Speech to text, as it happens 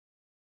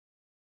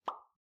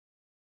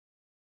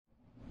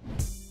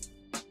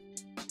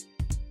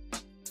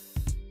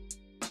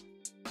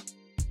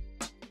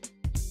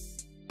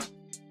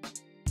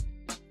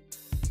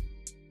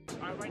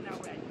right now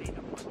we're at day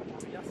number 4.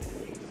 Y'all see the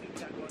things we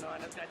got going on.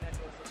 That's got that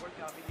doing some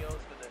workout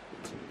videos for the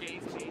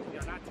games page. We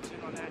are not tuning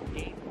in on that.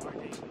 Games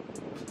RJ.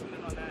 Tune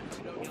in on that.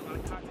 You know, get a lot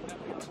of content up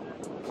here on there.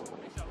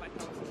 Make sure y'all like,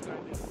 comment,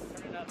 subscribe, and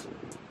turn it up. The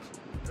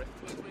rest of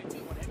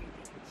 2022 on everything.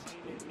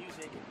 Streaming,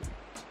 music,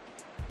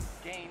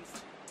 games,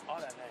 all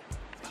that, man.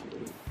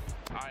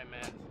 Alright,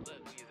 man. So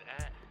look, we is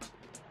at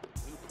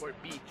Newport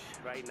Beach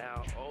right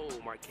now. Oh,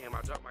 my cam.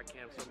 I dropped my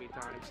cam so many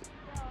times.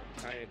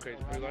 I ain't crazy.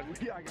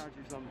 Yeah, I got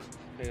you something.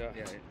 Yeah,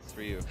 it's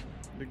for you.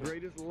 The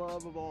greatest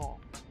love of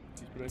all.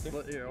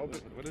 Here, open.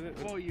 What is it?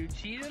 Oh, you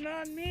cheating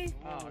on me?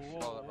 Oh,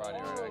 hold up, Rodney.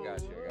 Right, I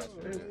got you.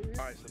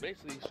 Alright, so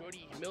basically,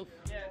 Shorty MILF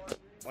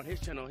on his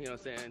channel, you know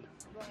what I'm saying?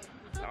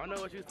 I don't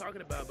know what you was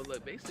talking about, but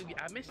look, basically,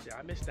 I missed it.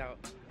 I missed out.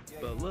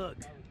 But look,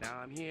 now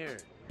I'm here.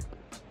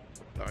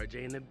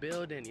 RJ in the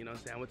building, you know what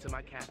I'm saying? I went to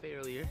my cafe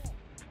earlier.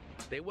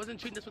 They wasn't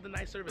treating us with a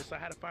nice service, so I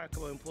had to fire a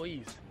couple of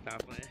employees. Nah, I'm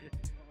playing.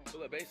 But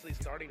look, basically,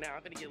 starting now,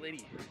 I'm gonna get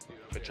ready.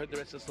 But check the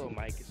rest of this little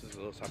mic. This is a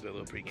little something, a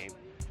little pregame.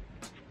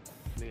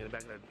 Nigga in the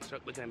back of the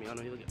truck looking at me. I don't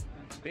know he looking.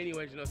 But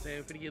anyways, you know what I'm saying?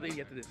 I'm finna get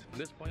ready after this. From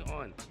this point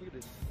on, look at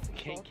this.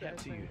 Can't cap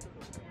to you.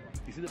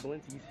 You see the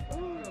Balencies?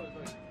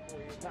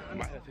 I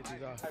might have to take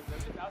these off.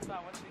 It's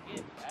outside once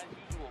again, as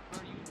usual,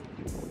 per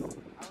usual.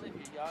 I live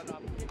here, y'all know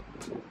I'm here.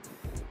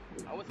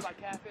 I went to my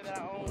cafe that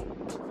I own,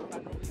 what I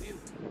normally do.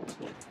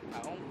 I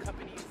own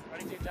companies,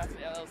 Rodneyj Johnson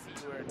LLC,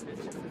 where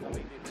business is all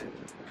we do, man.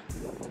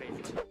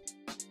 Basically.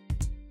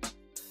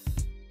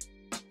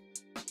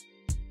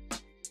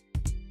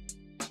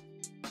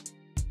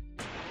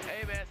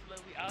 Hey man, so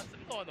look, we outside. Let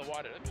me go in the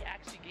water. Let me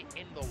actually get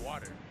in the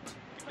water.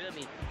 You feel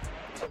me?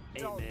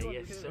 Hey man,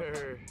 yes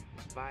sir.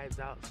 Vibes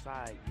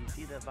outside. You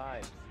see the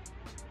vibes?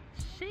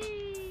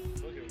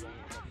 Sheesh.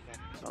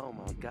 Oh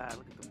my god,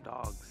 look at them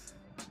dogs.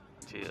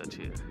 Chill,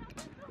 chill.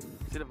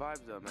 See the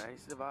vibes though, man. You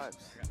see the vibes.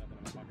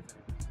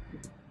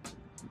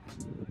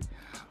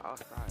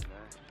 Outside,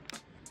 man.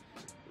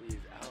 We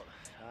is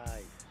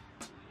outside.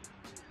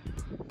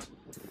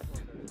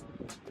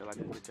 Feel like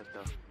this bitch up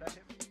though.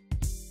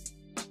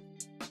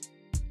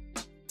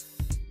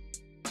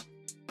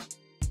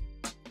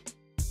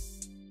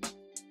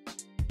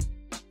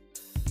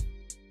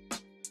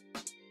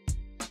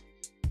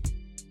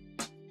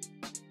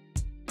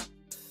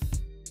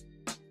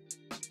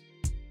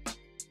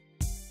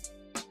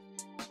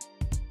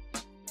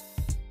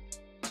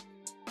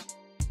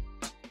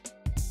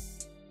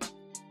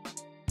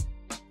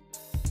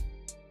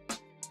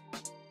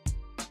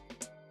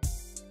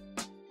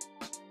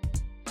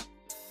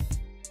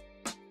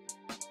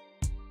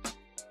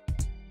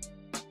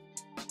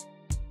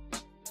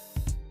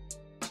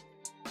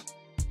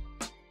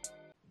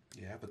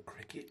 Yeah, I have a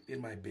cricket in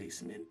my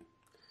basement.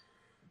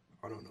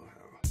 I don't know how.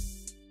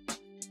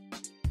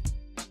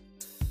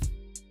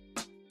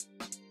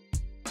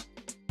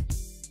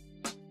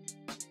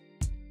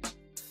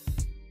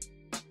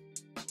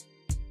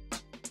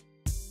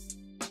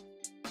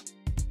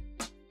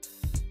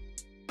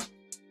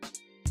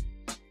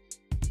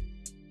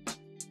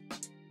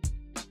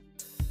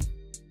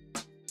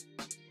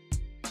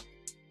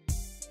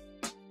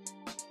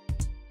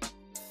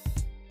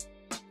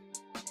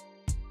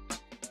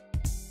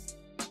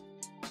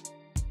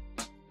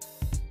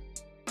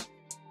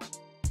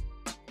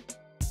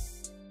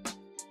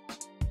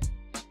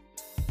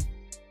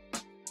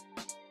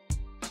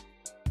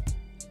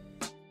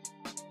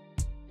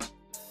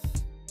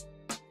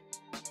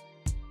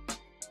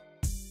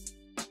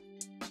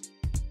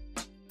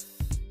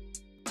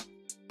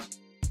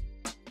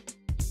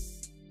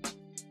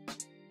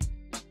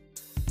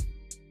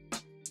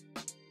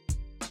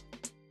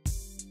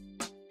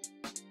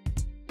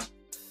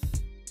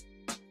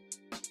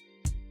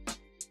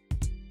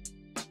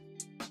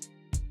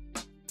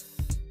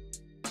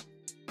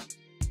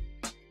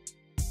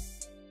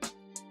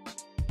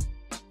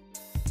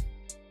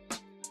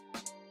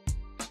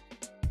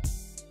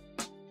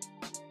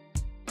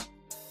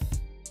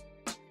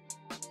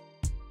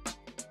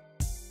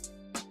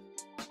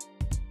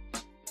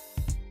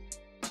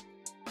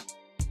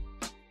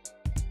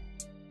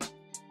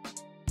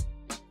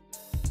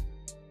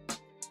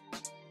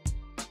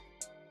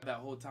 That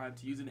whole time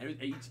to using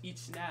each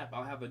snap,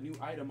 I'll have a new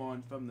item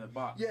on from the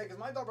box. Yeah, because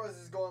my thought process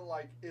is going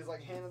like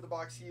hand in the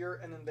box here,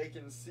 and then they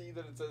can see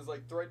that it says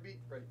like thread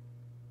beat, right?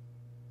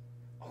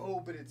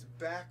 Oh, but it's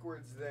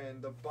backwards then.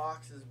 The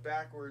box is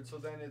backwards, so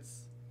then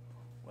it's.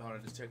 Well, hold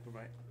on, just check for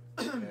my.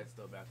 Yeah, it's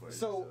still backwards.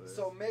 So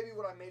maybe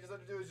what I may just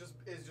have to do is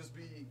just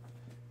be.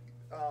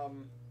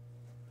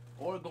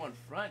 Or go in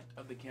front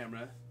of the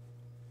camera,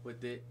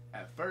 with it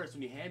at first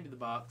when you hand me the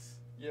box.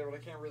 Yeah, but I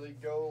can't really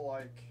go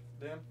like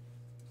them.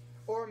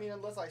 Or I mean,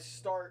 unless I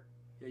start.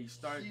 Yeah, you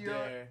start here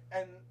there,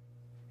 and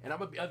I'm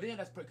gonna be. Then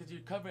that's because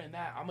you're covering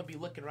that. I'm gonna be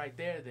looking right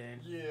there then.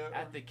 Yeah.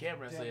 At the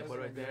camera, so you put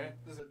it right there.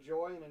 There's a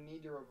joy and a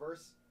need to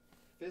reverse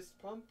fist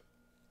pump.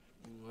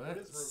 What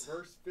is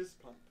reverse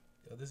fist pump?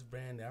 Yo, this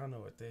brand, I don't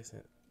know what they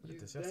sent. You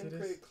then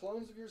create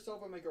clones of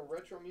yourself and make a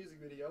retro music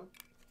video,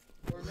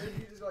 or maybe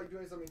you just like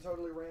doing something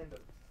totally random,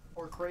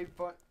 or crave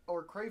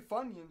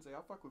Funyuns. Say,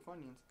 I'll fuck with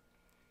Funyuns.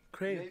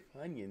 Crave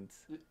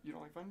onions. You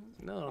don't like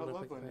Funyuns? No, I don't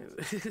love like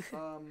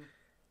Funyuns.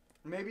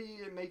 Maybe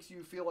it makes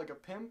you feel like a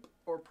pimp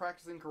or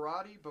practicing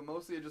karate, but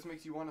mostly it just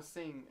makes you want to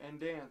sing and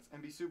dance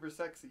and be super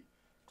sexy.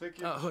 Click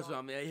here. Oh, so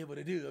I'm able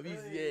to do.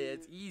 Yeah,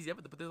 it's easy. I'm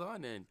going to put this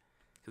on then.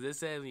 Because it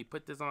says when you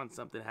put this on,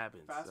 something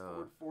happens. Fast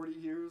forward 40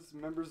 years,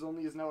 members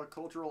only is now a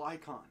cultural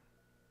icon.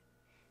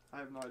 I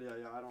have no idea.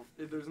 Yeah, I don't.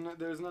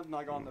 There's nothing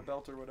like on the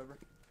belt or whatever.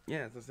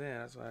 Yeah, that's what I'm saying.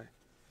 That's why.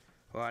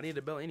 Well, I need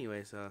a belt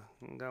anyway, so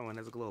I got one.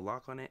 Has a little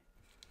lock on it.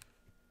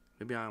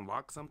 Maybe I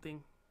unlock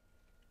something.